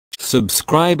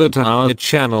subscriber to our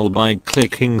channel by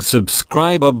clicking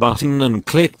subscriber button and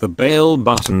click the bell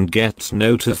button. Get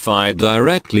notified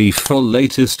directly for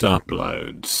latest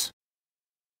uploads.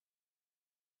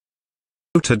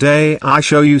 Today I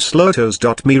show you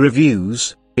Slotos.me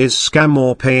reviews. Is scam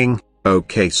or paying?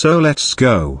 Okay, so let's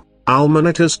go.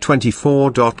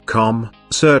 Almonitors24.com,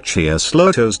 search here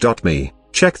Slotos.me,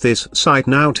 check this site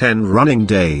now. 10 running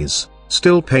days,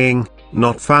 still paying,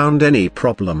 not found any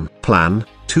problem. Plan,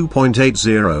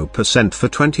 2.80% for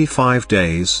 25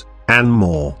 days, and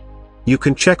more. You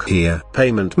can check here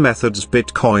payment methods: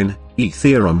 Bitcoin,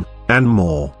 Ethereum, and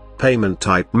more. Payment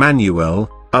type: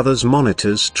 manual, others: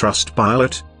 monitors,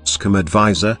 Trustpilot, Scam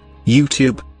Advisor,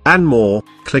 YouTube, and more.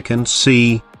 Click and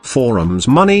see. Forums: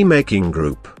 Money Making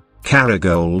Group,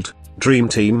 Caragold, Dream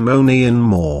Team Money, and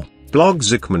more.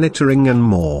 Blogs: Monitoring, and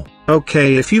more.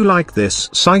 Okay, if you like this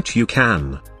site you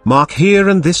can mark here,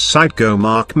 and this site go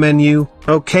mark menu.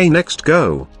 Okay, next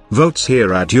go. Votes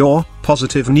here, add your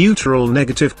positive, neutral,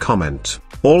 negative comment.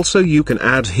 Also you can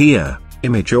add here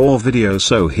image or video,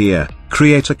 so here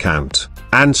create account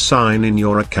and sign in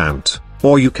your account,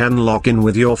 or you can log in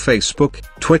with your Facebook,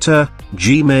 Twitter,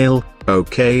 Gmail.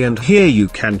 Okay, and here you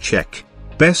can check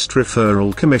best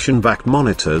referral commission backed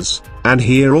monitors, and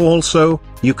here also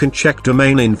you can check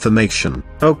domain information.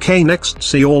 Okay, next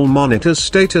see all monitors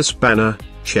status banner,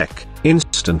 check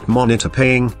instant monitor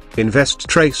paying, invest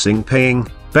tracing paying,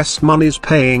 best monies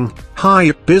paying,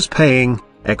 Hypebiz paying,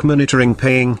 Ek monitoring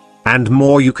paying, and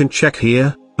more you can check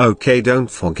here. Okay, don't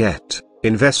forget,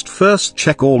 invest first,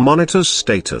 check all monitors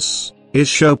status, is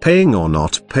show paying or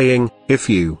not paying. If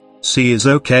you see is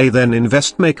okay, then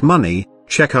invest make money,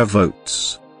 check our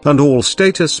votes, and all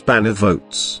status banner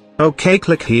votes. Okay,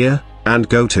 click here, and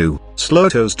go to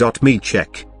Slotos.me,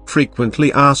 check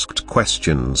frequently asked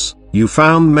questions. You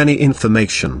found many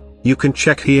information, you can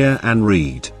check here and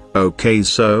read. Okay,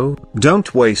 so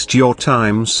don't waste your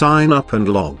time, sign up and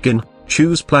log in,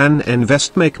 choose plan,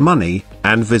 invest, make money,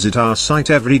 and visit our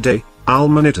site every day,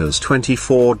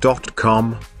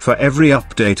 Almonitors24.com, for every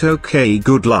update. Okay,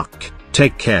 good luck,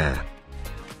 take care.